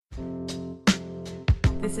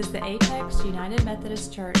This is the Apex United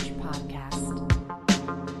Methodist Church podcast.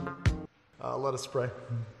 Let us pray.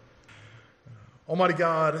 Almighty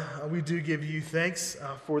God, we do give you thanks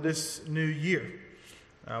for this new year.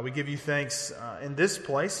 We give you thanks in this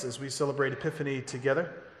place as we celebrate Epiphany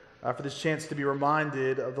together for this chance to be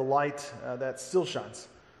reminded of the light that still shines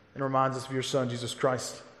and reminds us of your Son, Jesus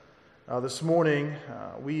Christ. This morning,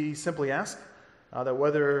 we simply ask that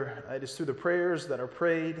whether it is through the prayers that are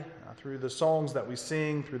prayed, through the songs that we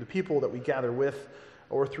sing, through the people that we gather with,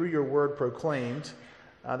 or through your word proclaimed,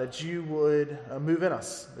 that you would move in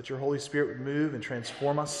us, that your Holy Spirit would move and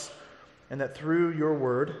transform us, and that through your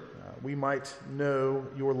word we might know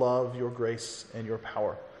your love, your grace, and your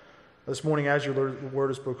power. This morning, as your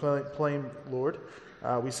word is proclaimed, Lord,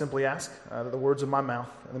 we simply ask that the words of my mouth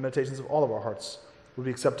and the meditations of all of our hearts would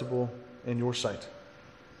be acceptable in your sight.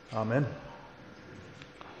 Amen.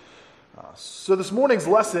 So this morning's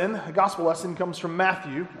lesson, a gospel lesson, comes from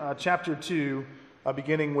Matthew chapter 2,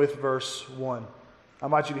 beginning with verse 1. I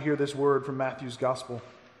invite you to hear this word from Matthew's gospel.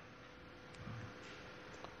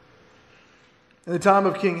 In the time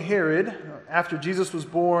of King Herod, after Jesus was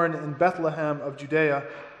born in Bethlehem of Judea,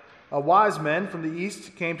 wise men from the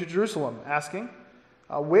east came to Jerusalem, asking,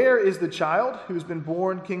 "Where is the child who has been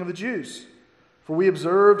born King of the Jews? For we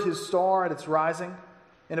observed his star at its rising,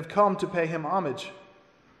 and have come to pay him homage."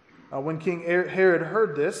 When King Herod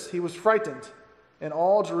heard this, he was frightened, and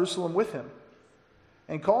all Jerusalem with him.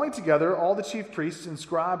 And calling together all the chief priests and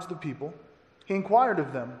scribes of the people, he inquired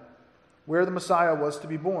of them where the Messiah was to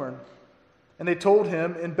be born. And they told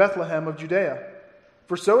him, "In Bethlehem of Judea.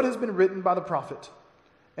 For so it has been written by the prophet,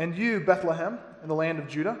 'And you, Bethlehem, in the land of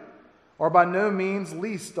Judah, are by no means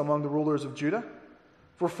least among the rulers of Judah.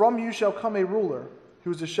 For from you shall come a ruler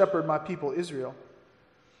who is to shepherd my people Israel.'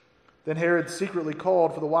 Then Herod secretly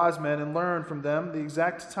called for the wise men and learned from them the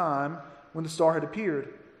exact time when the star had appeared.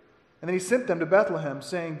 And then he sent them to Bethlehem,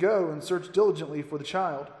 saying, 'Go and search diligently for the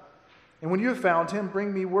child. And when you have found him,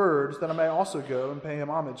 bring me words that I may also go and pay him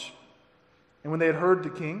homage.' And when they had heard the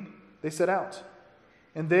king, they set out.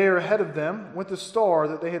 And there ahead of them went the star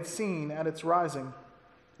that they had seen at its rising,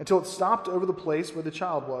 until it stopped over the place where the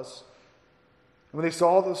child was. And when they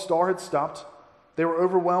saw that the star had stopped, they were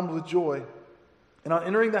overwhelmed with joy. And on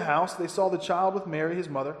entering the house, they saw the child with Mary, his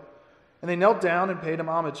mother, and they knelt down and paid him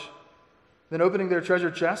homage. Then opening their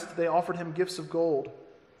treasure chest, they offered him gifts of gold,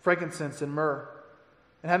 frankincense, and myrrh.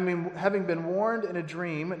 And having been warned in a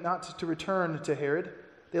dream not to return to Herod,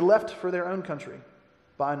 they left for their own country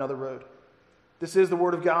by another road." This is the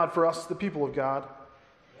word of God for us, the people of God.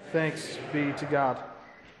 Thanks be to God.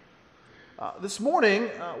 This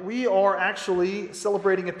morning, we are actually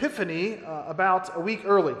celebrating Epiphany about a week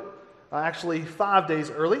early. Actually 5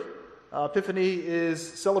 days early. Epiphany is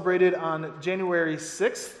celebrated on January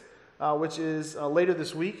 6th, which is later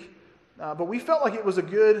this week. But we felt like it was a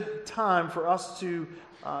good time for us to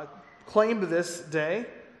claim this day,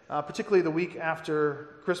 particularly the week after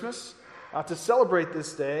Christmas, to celebrate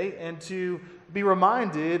this day and to be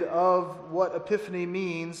reminded of what Epiphany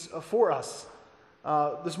means for us.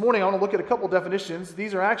 This morning I want to look at a couple definitions.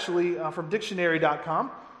 These are actually from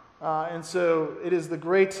dictionary.com. And so it is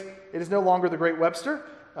no longer the great Webster,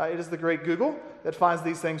 it is the great Google that finds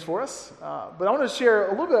these things for us. But I want to share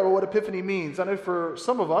a little bit about what Epiphany means. I know for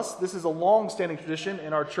some of us, this is a long-standing tradition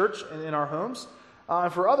in our church and in our homes.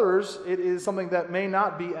 And for others, it is something that may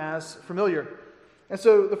not be as familiar. And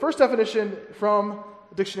so the first definition from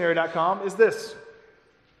dictionary.com is this: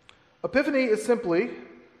 Epiphany is simply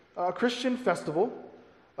a Christian festival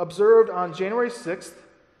observed on January 6th,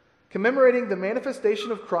 commemorating the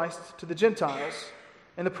manifestation of Christ to the Gentiles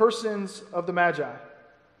in the persons of the Magi,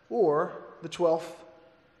 or the 12th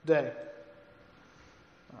day.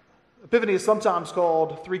 Epiphany is sometimes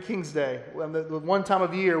called Three Kings Day. When the one time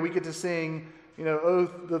of year we get to sing, "Oh,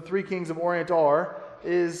 the Three Kings of Orient are,"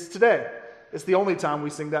 is today. It's the only time we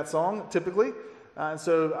sing that song, typically. And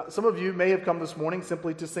so some of you may have come this morning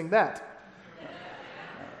simply to sing that.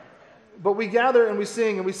 But we gather and we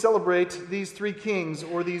sing and we celebrate these three kings,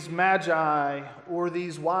 or these magi, or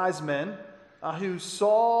these wise men who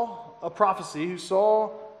saw a prophecy, who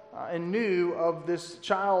saw and knew of this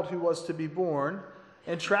child who was to be born,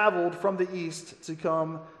 and traveled from the east to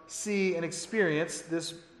come see and experience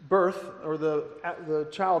this birth, or the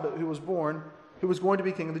child who was born, who was going to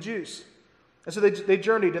be king of the Jews. And so they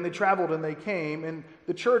journeyed and they traveled and they came, and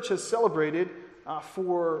the church has celebrated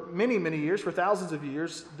for many, many years, for thousands of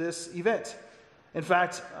years, this event. In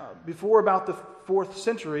fact, before about the 4th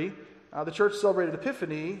century, the church celebrated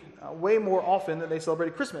Epiphany way more often than they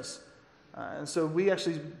celebrated Christmas. And so we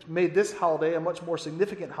actually made this holiday a much more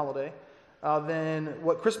significant holiday than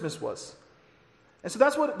what Christmas was. And so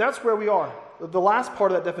that's where we are. The last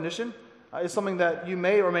part of that definition is something that you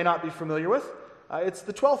may or may not be familiar with. It's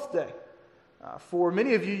the 12th day. For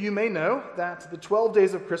many of you, you may know that the 12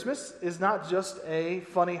 days of Christmas is not just a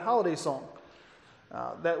funny holiday song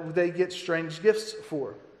that they get strange gifts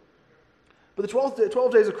for. But the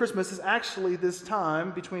 12 days of Christmas is actually this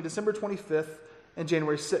time between December 25th and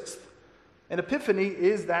January 6th. And Epiphany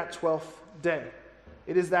is that 12th day.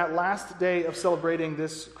 It is that last day of celebrating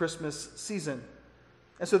this Christmas season.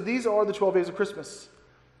 And so these are the 12 days of Christmas.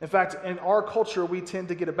 In fact, in our culture, we tend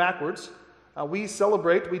to get it backwards. We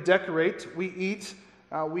celebrate, we decorate, we eat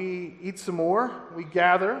some more, we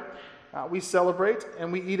gather, we celebrate,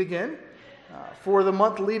 and we eat again for the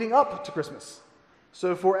month leading up to Christmas.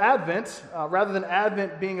 So for Advent, rather than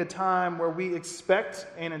Advent being a time where we expect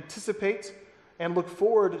and anticipate and look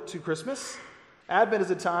forward to Christmas, Advent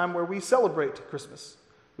is a time where we celebrate Christmas.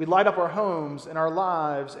 We light up our homes and our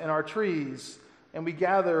lives and our trees, and we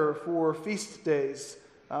gather for feast days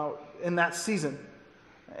in that season.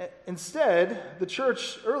 Instead,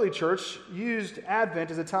 the early church, used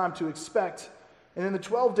Advent as a time to expect, and then the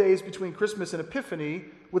 12 days between Christmas and Epiphany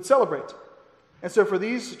would celebrate. And so for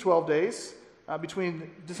these 12 days, between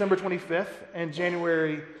December 25th and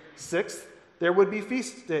January 6th, there would be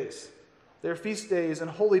feast days. There are feast days and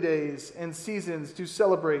holy days and seasons to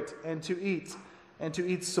celebrate and to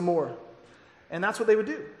eat some more. And that's what they would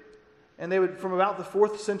do. And they would, from about the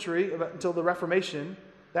 4th century until the Reformation,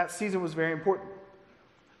 that season was very important.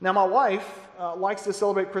 Now, my wife likes to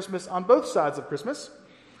celebrate Christmas on both sides of Christmas.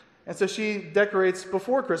 And so she decorates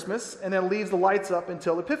before Christmas and then leaves the lights up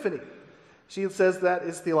until Epiphany. She says that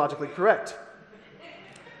is theologically correct.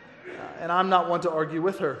 And I'm not one to argue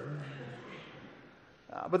with her.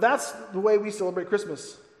 But that's the way we celebrate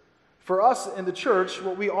Christmas. For us in the church,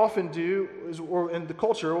 what we often do, or in the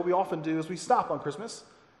culture, what we often do is we stop on Christmas.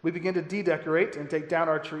 We begin to de-decorate and take down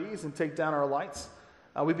our trees and take down our lights.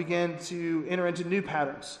 We begin to enter into new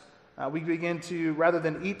patterns. We begin to, rather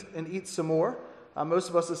than eat some more, most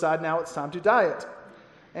of us decide now it's time to diet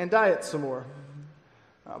some more.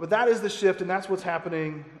 But that is the shift, and that's what's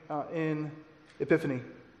happening in Epiphany.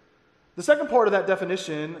 The second part of that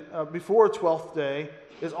definition, before 12th day,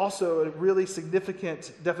 is also a really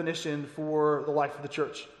significant definition for the life of the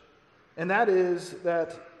church. And that is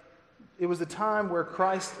that it was the time where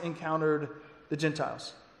Christ encountered the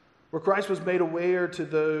Gentiles, where Christ was made aware to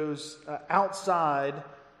those outside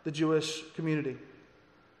the Jewish community.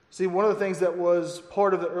 See, one of the things that was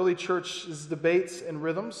part of the early church's debates and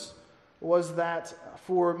rhythms was that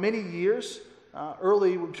for many years,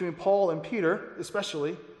 early between Paul and Peter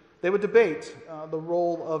especially, they would debate the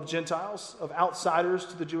role of Gentiles, of outsiders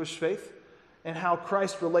to the Jewish faith, and how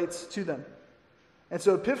Christ relates to them. And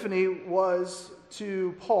so Epiphany was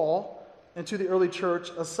to Paul and to the early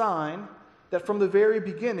church a sign that from the very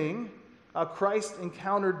beginning, Christ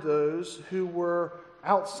encountered those who were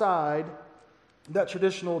outside that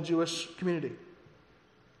traditional Jewish community.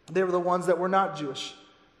 They were the ones that were not Jewish.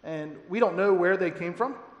 And we don't know where they came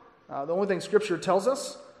from. The only thing Scripture tells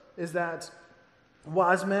us is that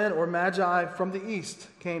wise men or magi from the east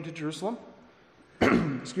came to Jerusalem.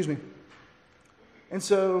 Excuse me. And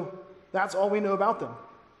so that's all we know about them.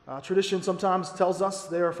 Tradition sometimes tells us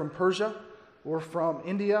they are from Persia or from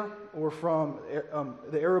India or from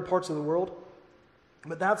the Arab parts of the world.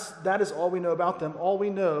 But that is all we know about them. All we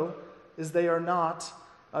know is they are not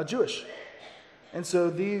Jewish. And so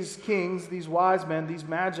these kings, these wise men, these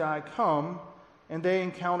magi come and they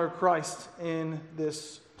encounter Christ in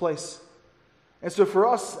this place. And so for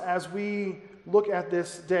us, as we look at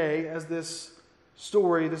this day, as this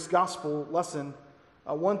story, this gospel lesson,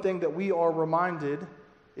 one thing that we are reminded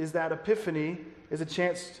is that Epiphany is a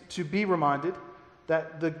chance to be reminded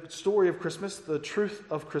that the story of Christmas, the truth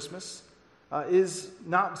of Christmas, is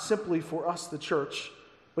not simply for us, the church,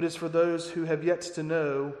 but is for those who have yet to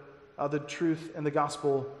know the truth and the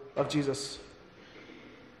gospel of Jesus.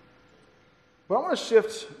 But I want to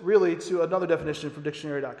shift really to another definition from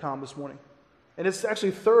dictionary.com this morning. And it's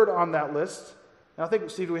actually third on that list. And I think,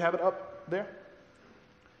 Steve, do we have it up there?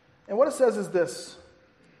 And what it says is this: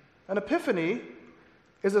 an epiphany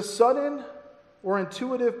is a sudden or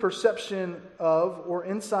intuitive perception of or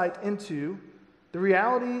insight into the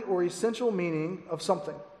reality or essential meaning of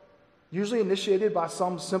something, usually initiated by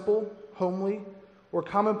some simple, homely, or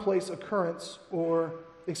commonplace occurrence or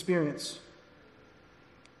experience.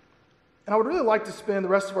 And I would really like to spend the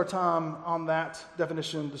rest of our time on that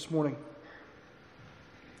definition this morning.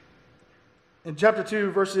 In chapter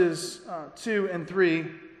 2, verses 2 and 3,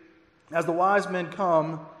 as the wise men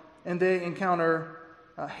come and they encounter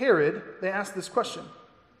Herod, they ask this question: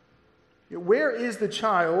 Where is the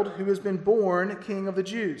child who has been born King of the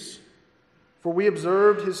Jews? For we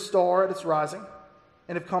observed his star at its rising,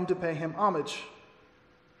 and have come to pay him homage."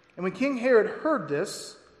 And when King Herod heard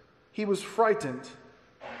this, he was frightened,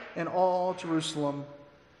 and all Jerusalem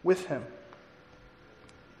with him.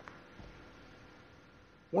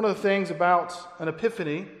 One of the things about an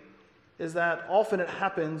epiphany is that often it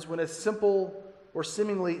happens when a simple or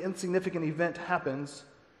seemingly insignificant event happens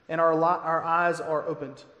and our eyes are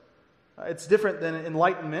opened. It's different than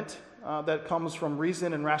enlightenment that comes from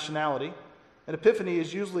reason and rationality. An epiphany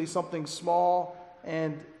is usually something small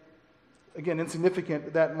and, again,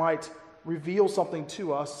 insignificant that might reveal something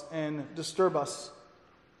to us and disturb us.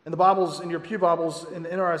 In the Bibles, in your Pew Bibles, in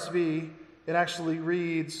the NRSV, it actually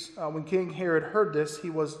reads, when King Herod heard this,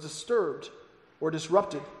 he was disturbed or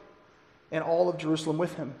disrupted, and all of Jerusalem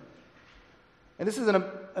with him. And this is an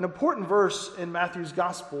important verse in Matthew's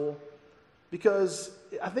Gospel because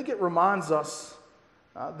I think it reminds us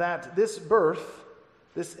that this birth,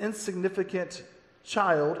 this insignificant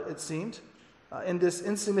child, it seemed, in this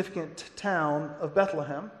insignificant town of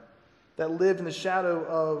Bethlehem that lived in the shadow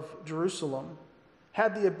of Jerusalem,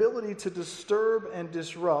 had the ability to disturb and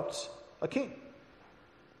disrupt a king.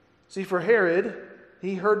 See, for Herod,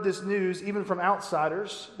 he heard this news even from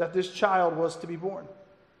outsiders that this child was to be born.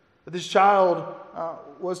 That this child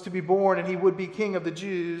was to be born and he would be king of the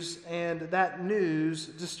Jews, and that news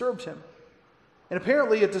disturbed him. And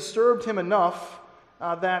apparently it disturbed him enough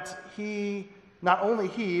that not only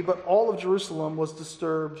he, but all of Jerusalem was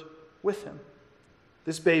disturbed with him.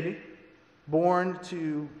 This baby, born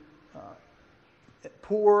to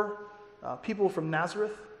poor people from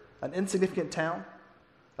Nazareth, an insignificant town,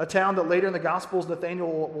 a town that later in the Gospels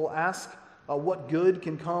Nathanael will ask, what good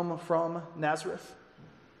can come from Nazareth?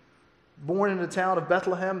 Born in the town of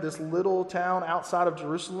Bethlehem, this little town outside of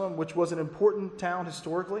Jerusalem, which was an important town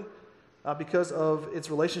historically because of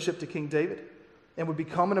its relationship to King David, and would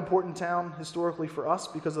become an important town historically for us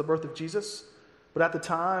because of the birth of Jesus, but at the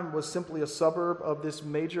time was simply a suburb of this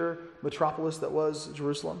major metropolis that was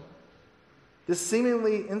Jerusalem. This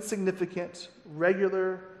seemingly insignificant,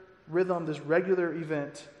 regular rhythm, this regular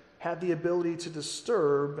event, had the ability to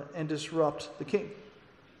disturb and disrupt the king.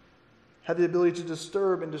 Had the ability to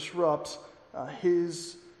disturb and disrupt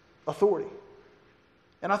his authority.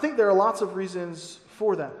 And I think there are lots of reasons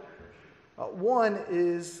for that. One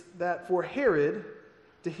is that for Herod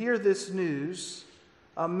to hear this news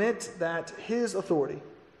meant that his authority,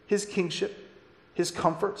 his kingship, his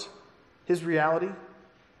comfort, his reality,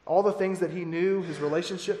 all the things that he knew, his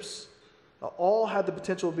relationships, all had the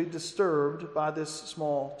potential to be disturbed by this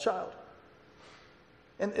small child.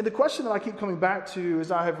 And the question that I keep coming back to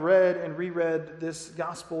as I have read and reread this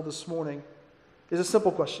gospel this morning is a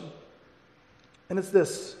simple question. And it's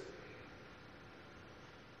this: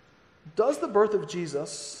 does the birth of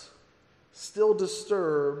Jesus still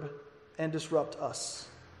disturb and disrupt us?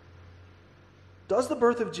 Does the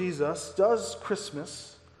birth of Jesus, does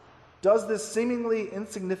Christmas, does this seemingly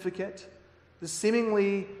insignificant, this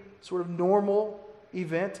seemingly sort of normal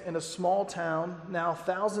event in a small town, now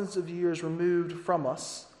thousands of years removed from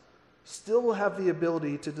us, still have the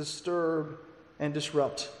ability to disturb and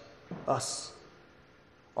disrupt us?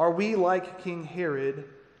 Are we, like King Herod,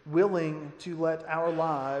 willing to let our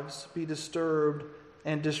lives be disturbed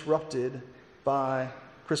and disrupted by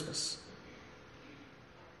Christmas?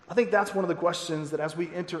 I think that's one of the questions that as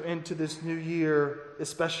we enter into this new year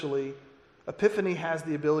especially, Epiphany has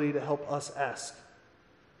the ability to help us ask.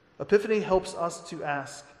 Epiphany helps us to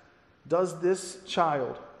ask, does this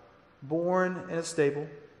child, born in a stable,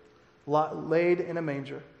 laid in a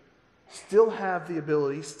manger, still have the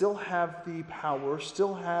ability, still have the power,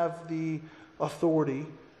 still have the authority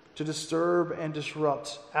to disturb and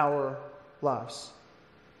disrupt our lives?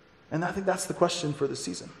 And I think that's the question for this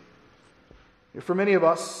season. For many of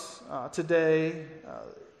us today,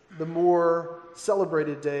 the more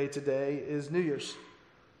celebrated day today is New Year's.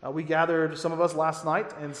 We gathered, some of us last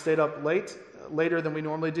night, and stayed up late, later than we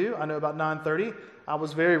normally do. I know about 9:30. I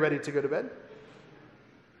was very ready to go to bed.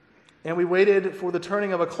 And we waited for the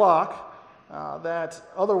turning of a clock that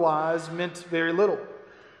otherwise meant very little.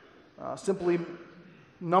 Simply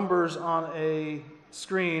numbers on a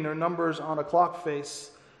screen or numbers on a clock face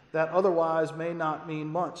that otherwise may not mean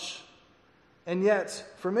much. And yet,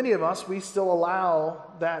 for many of us, we still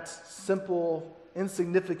allow that simple,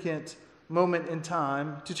 insignificant moment in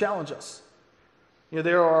time to challenge us. You know,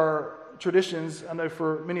 there are traditions, I know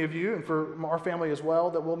for many of you and for our family as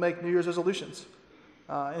well, that will make New Year's resolutions.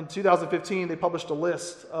 In 2015, they published a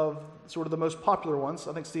list of sort of the most popular ones.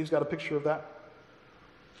 I think Steve's got a picture of that.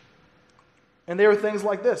 And there are things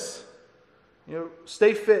like this.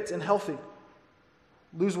 Stay fit and healthy.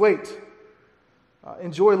 Lose weight.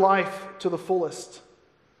 Enjoy life to the fullest.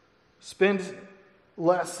 Spend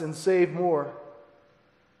less and save more.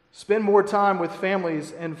 Spend more time with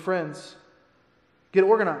families and friends. Get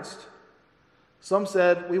organized. Some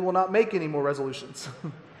said, we will not make any more resolutions.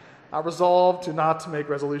 I resolved to not make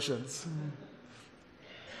resolutions.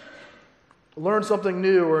 Learn something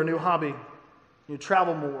new or a new hobby.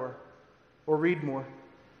 Travel more or read more.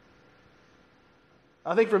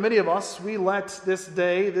 I think for many of us, we let this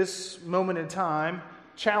day, this moment in time,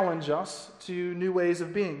 challenge us to new ways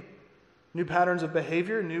of being, new patterns of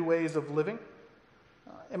behavior, new ways of living.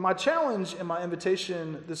 And my challenge and my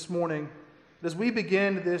invitation this morning, as we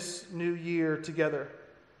begin this new year together,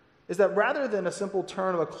 is that rather than a simple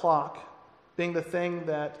turn of a clock being the thing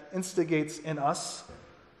that instigates in us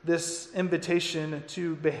this invitation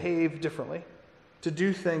to behave differently, to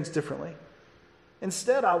do things differently,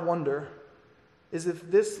 instead I wonder is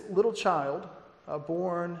if this little child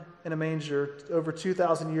born in a manger over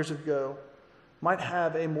 2,000 years ago might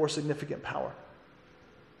have a more significant power,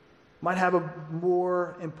 might have a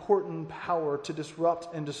more important power to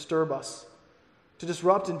disrupt and disturb us, to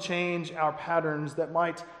disrupt and change our patterns that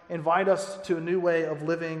might invite us to a new way of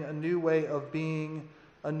living, a new way of being,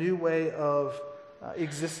 a new way of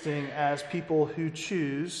existing as people who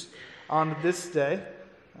choose on this day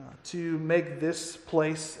to make this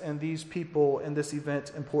place and these people and this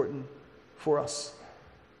event important for us.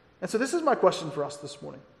 And so this is my question for us this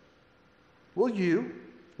morning. Will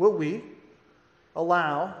we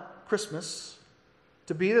allow Christmas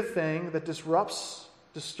to be the thing that disrupts,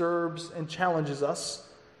 disturbs, and challenges us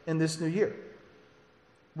in this new year?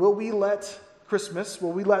 Will we let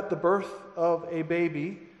the birth of a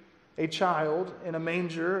baby, a child in a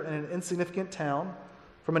manger in an insignificant town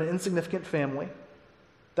from an insignificant family,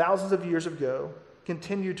 thousands of years ago,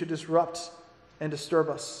 continue to disrupt and disturb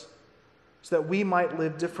us so that we might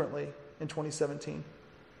live differently in 2017?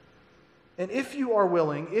 And if we are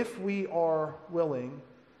willing,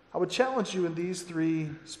 I would challenge you in these three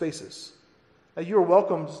spaces. Now, you are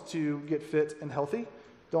welcome to get fit and healthy.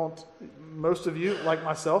 Most of you, like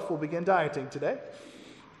myself, will begin dieting today.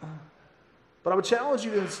 But I would challenge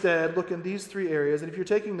you to instead look in these three areas, and if you're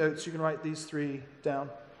taking notes, you can write these three down.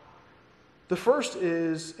 The first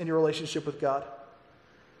is in your relationship with God.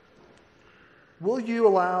 Will you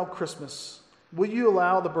allow Christmas? Will you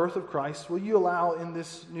allow the birth of Christ? Will you allow in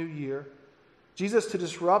this new year Jesus to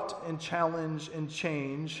disrupt and challenge and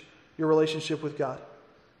change your relationship with God?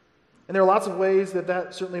 And there are lots of ways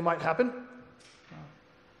that certainly might happen.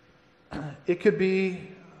 It could be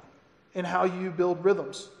in how you build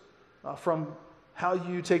rhythms, from how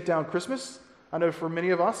you take down Christmas. I know for many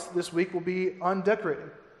of us, this week will be undecorating.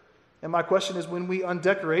 And my question is, when we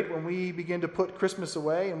undecorate, when we begin to put Christmas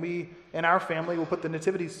away, and we and our family will put the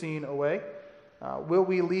nativity scene away, will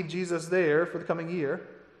we leave Jesus there for the coming year?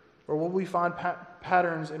 Or will we find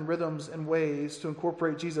patterns and rhythms and ways to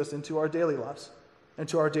incorporate Jesus into our daily lives,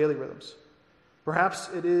 into our daily rhythms? Perhaps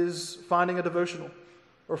it is finding a devotional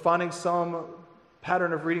or finding some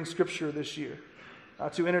pattern of reading Scripture this year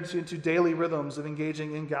to enter into daily rhythms of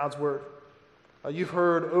engaging in God's Word. You've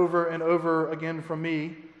heard over and over again from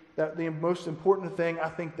me that the most important thing I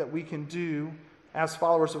think that we can do as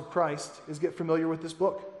followers of Christ is get familiar with this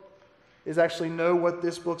book, is actually know what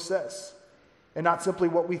this book says, and not simply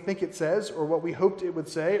what we think it says or what we hoped it would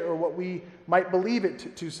say or what we might believe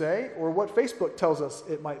it to say or what Facebook tells us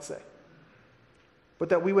it might say, but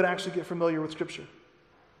that we would actually get familiar with Scripture.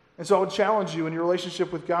 And so I would challenge you in your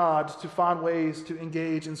relationship with God to find ways to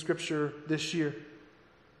engage in Scripture this year.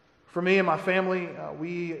 For me and my family,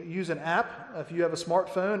 we use an app. If you have a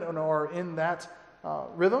smartphone and are in that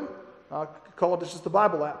rhythm, it's just the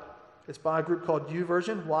Bible app. It's by a group called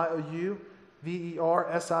YouVersion,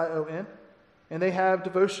 YouVersion. And they have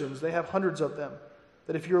devotions. They have hundreds of them.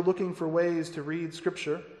 That if you're looking for ways to read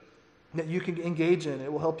Scripture that you can engage in, it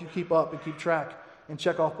will help you keep up and keep track and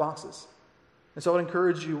check off boxes. And so I would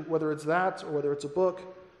encourage you, whether it's that or whether it's a book,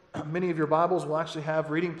 many of your Bibles will actually have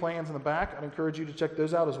reading plans in the back. I'd encourage you to check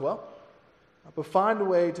those out as well. But find a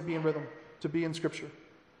way to be in rhythm, to be in Scripture.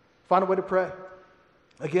 Find a way to pray.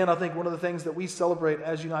 Again, I think one of the things that we celebrate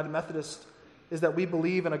as United Methodists is that we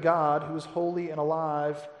believe in a God who is holy and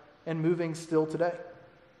alive and moving still today.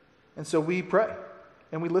 And so we pray,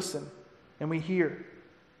 and we listen, and we hear.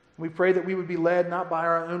 We pray that we would be led not by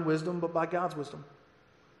our own wisdom, but by God's wisdom.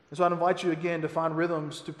 And so I'd invite you again to find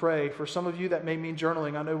rhythms to pray. For some of you, that may mean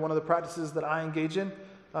journaling. I know one of the practices that I engage in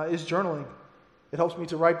is journaling. It helps me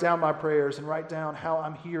to write down my prayers and write down how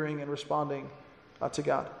I'm hearing and responding to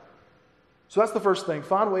God. So that's the first thing.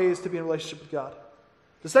 Find ways to be in relationship with God.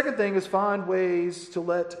 The second thing is find ways to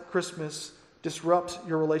let Christmas disrupt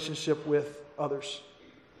your relationship with others.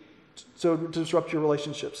 So disrupt your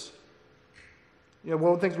relationships.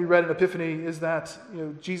 One of the things we read in Epiphany is that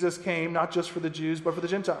Jesus came not just for the Jews, but for the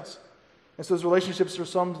Gentiles. And so those relationships are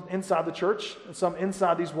some inside the church and some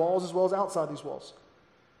inside these walls as well as outside these walls.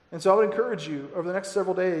 And so I would encourage you over the next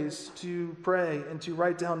several days to pray and to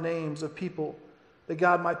write down names of people that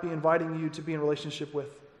God might be inviting you to be in relationship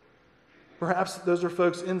with. Perhaps those are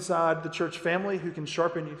folks inside the church family who can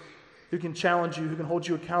sharpen you, who can challenge you, who can hold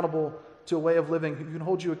you accountable to a way of living, who can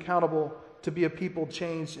hold you accountable to be a people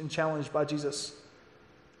changed and challenged by Jesus.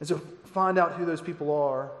 And so find out who those people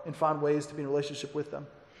are and find ways to be in relationship with them.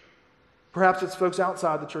 Perhaps it's folks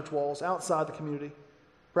outside the church walls, outside the community.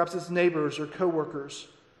 Perhaps it's neighbors or coworkers,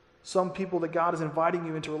 some people that God is inviting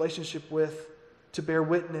you into relationship with to bear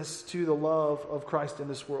witness to the love of Christ in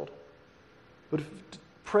this world. But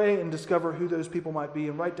pray and discover who those people might be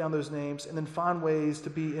and write down those names and then find ways to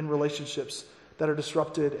be in relationships that are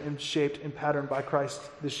disrupted and shaped and patterned by Christ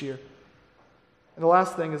this year. And the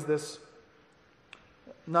last thing is this: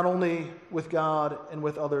 not only with God and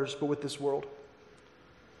with others, but with this world.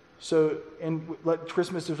 So, and let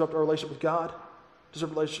Christmas disrupt our relationship with God,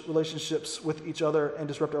 disrupt relationships with each other, and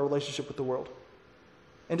disrupt our relationship with the world.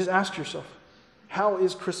 And just ask yourself, how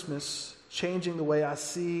is Christmas changing the way I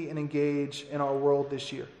see and engage in our world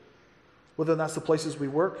this year? Whether that's the places we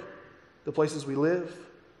work, the places we live,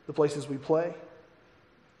 the places we play,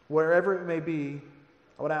 wherever it may be,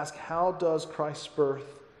 I would ask, how does Christ's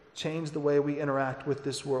birth change the way we interact with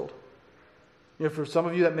this world? For some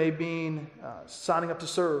of you, that may mean signing up to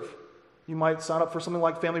serve. You might sign up for something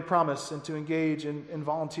like Family Promise and to engage in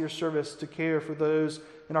volunteer service to care for those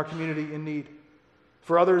in our community in need.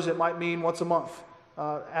 For others, it might mean once a month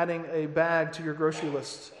adding a bag to your grocery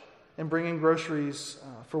list and bringing groceries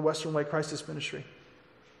for Western Way Crisis Ministry.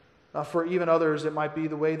 For even others, it might be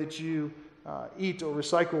the way that you eat or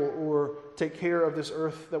recycle or take care of this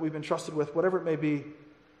earth that we've been trusted with, whatever it may be.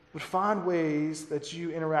 But find ways that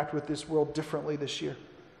you interact with this world differently this year.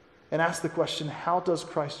 And ask the question, how does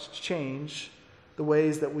Christ change the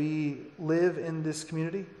ways that we live in this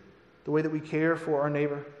community, the way that we care for our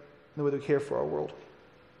neighbor, and the way that we care for our world?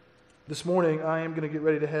 This morning, I am going to get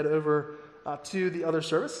ready to head over to the other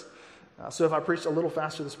service. So if I preached a little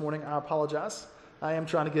faster this morning, I apologize. I am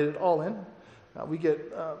trying to get it all in. We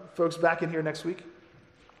get folks back in here next week.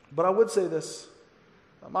 But I would say this: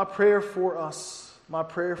 my prayer for us, my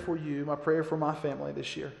prayer for you, my prayer for my family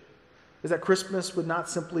this year is that Christmas would not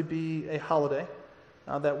simply be a holiday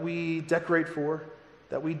that we decorate for,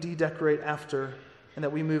 that we de-decorate after, and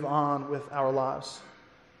that we move on with our lives.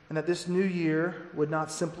 And that this new year would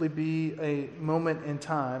not simply be a moment in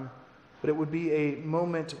time, but it would be a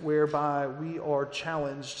moment whereby we are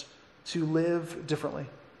challenged to live differently,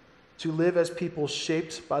 to live as people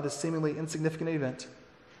shaped by the seemingly insignificant event,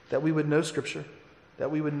 that we would know Scripture,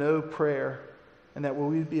 that we would know prayer, and that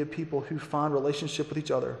we would be a people who find relationship with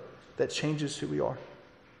each other that changes who we are.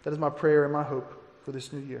 That is my prayer and my hope for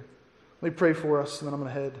this new year. Let me pray for us, and then I'm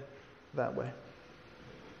going to head that way.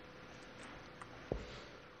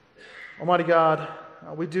 Almighty God,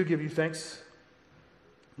 we do give you thanks.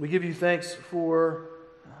 We give you thanks for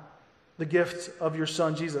the gift of your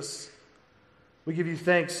Son, Jesus. We give you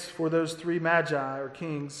thanks for those three magi or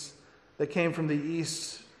kings that came from the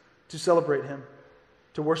east to celebrate him,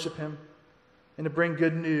 to worship him, and to bring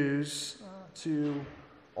good news to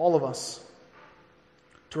all of us,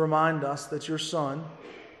 to remind us that your Son,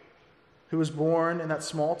 who was born in that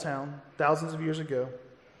small town thousands of years ago,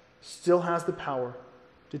 still has the power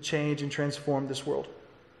to change and transform this world.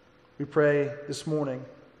 We pray this morning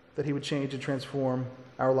that he would change and transform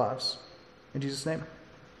our lives. In Jesus' name,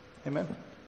 amen.